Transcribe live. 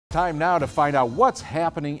Time now to find out what's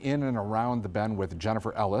happening in and around the Bend with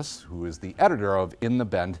Jennifer Ellis, who is the editor of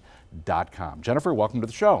InTheBend.com. Jennifer, welcome to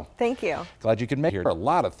the show. Thank you. Glad you could make here. A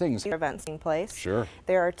lot of things. Events taking place. Sure.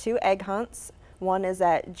 There are 2 egg hunts. One is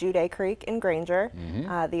at Jude Creek in Granger.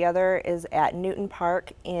 The other is at Newton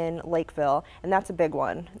Park in Lakeville, and that's a big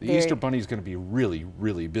one. The Easter Bunny is going to be really,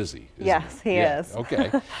 really busy. Yes, he is.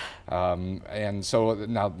 Okay. And so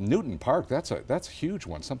now Newton Park, that's a huge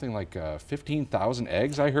one. Something like 15,000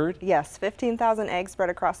 eggs, I heard. Yes, 15,000 eggs spread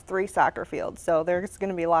across 3 soccer fields. So there's going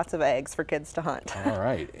to be lots of eggs for kids to hunt. All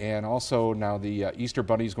right. And also now the Easter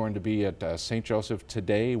Bunny is going to be at St. Joseph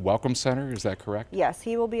Today Welcome Center. Is that correct? Yes,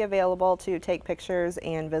 he will be available to take pictures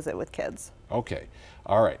and visit with kids. Okay.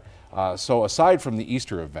 All right. So aside from the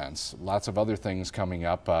Easter events, lots of other things coming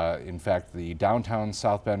up. In fact, the Downtown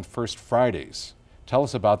South Bend First Fridays. Tell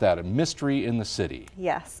us about that, a mystery in the city.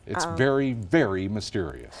 Yes. It's very, very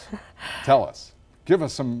mysterious. Tell us. Give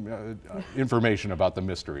us some information about the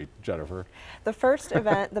mystery, Jennifer. The first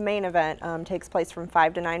event, the main event, takes place from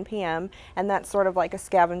 5 to 9 p.m. and that's sort of like a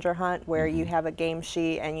scavenger hunt where you have a game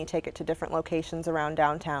sheet and you take it to different locations around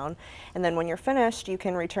downtown. And then when you're finished, you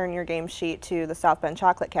can return your game sheet to the South Bend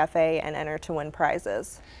Chocolate Cafe and enter to win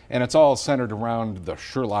prizes. And it's all centered around the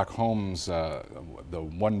Sherlock Holmes, the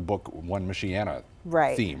one book, one Michiana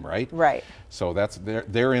theme, right? Right. So that's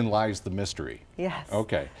therein lies the mystery. Yes.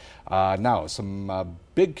 Okay. Now, some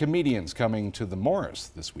big comedians coming to the Morris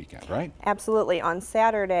this weekend, right? Absolutely. On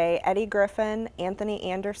Saturday, Eddie Griffin, Anthony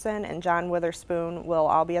Anderson, and John Witherspoon will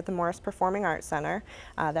all be at the Morris Performing Arts Center.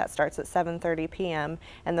 That starts at 7:30 p.m.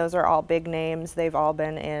 And those are all big names. They've all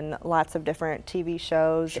been in lots of different TV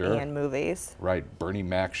shows and movies. Right. Bernie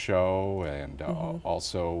Mac's show, and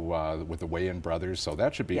also with the Wayans Brothers. So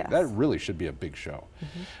that should be that really should be a big show.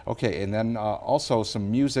 Okay. And then also some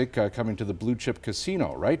music coming to the Blue Chip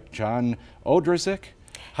Casino, right? John Odrzyk.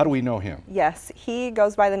 How do we know him? Yes, he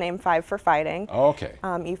goes by the name 5 for Fighting. Okay.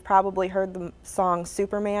 You've probably heard the song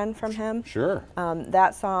Superman from him. Sure.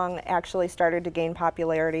 That song actually started to gain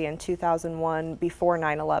popularity in 2001 before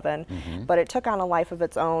 9/11, but it took on a life of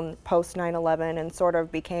its own post 9/11 and sort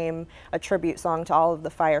of became a tribute song to all of the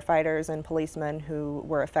firefighters and policemen who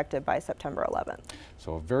were affected by September 11th.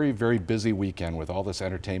 So a very, very busy weekend with all this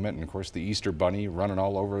entertainment and, of course, the Easter Bunny running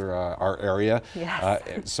all over our area.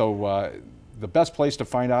 Yes. The best place to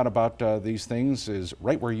find out about these things is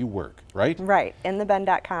right where you work, right? Right.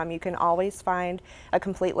 InTheBend.com. You can always find a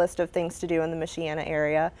complete list of things to do in the Michiana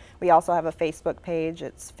area. We also have a Facebook page.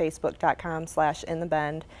 It's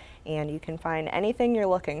facebook.com/InTheBend. And you can find anything you're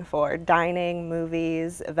looking for: dining,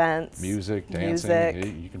 movies, events, music,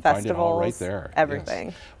 dancing. You can find it all right there. Everything.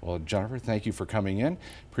 Yes. Well, Jennifer, thank you for coming in.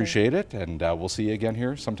 Appreciate it, and we'll see you again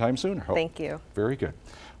here sometime soon. Thank you. Very good.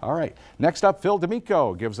 All right. Next up, Phil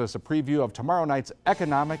D'Amico gives us a preview of tomorrow night's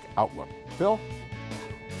economic outlook. Phil?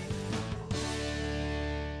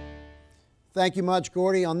 Thank you much,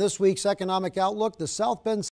 Gordy. On this week's Economic Outlook, the South Bend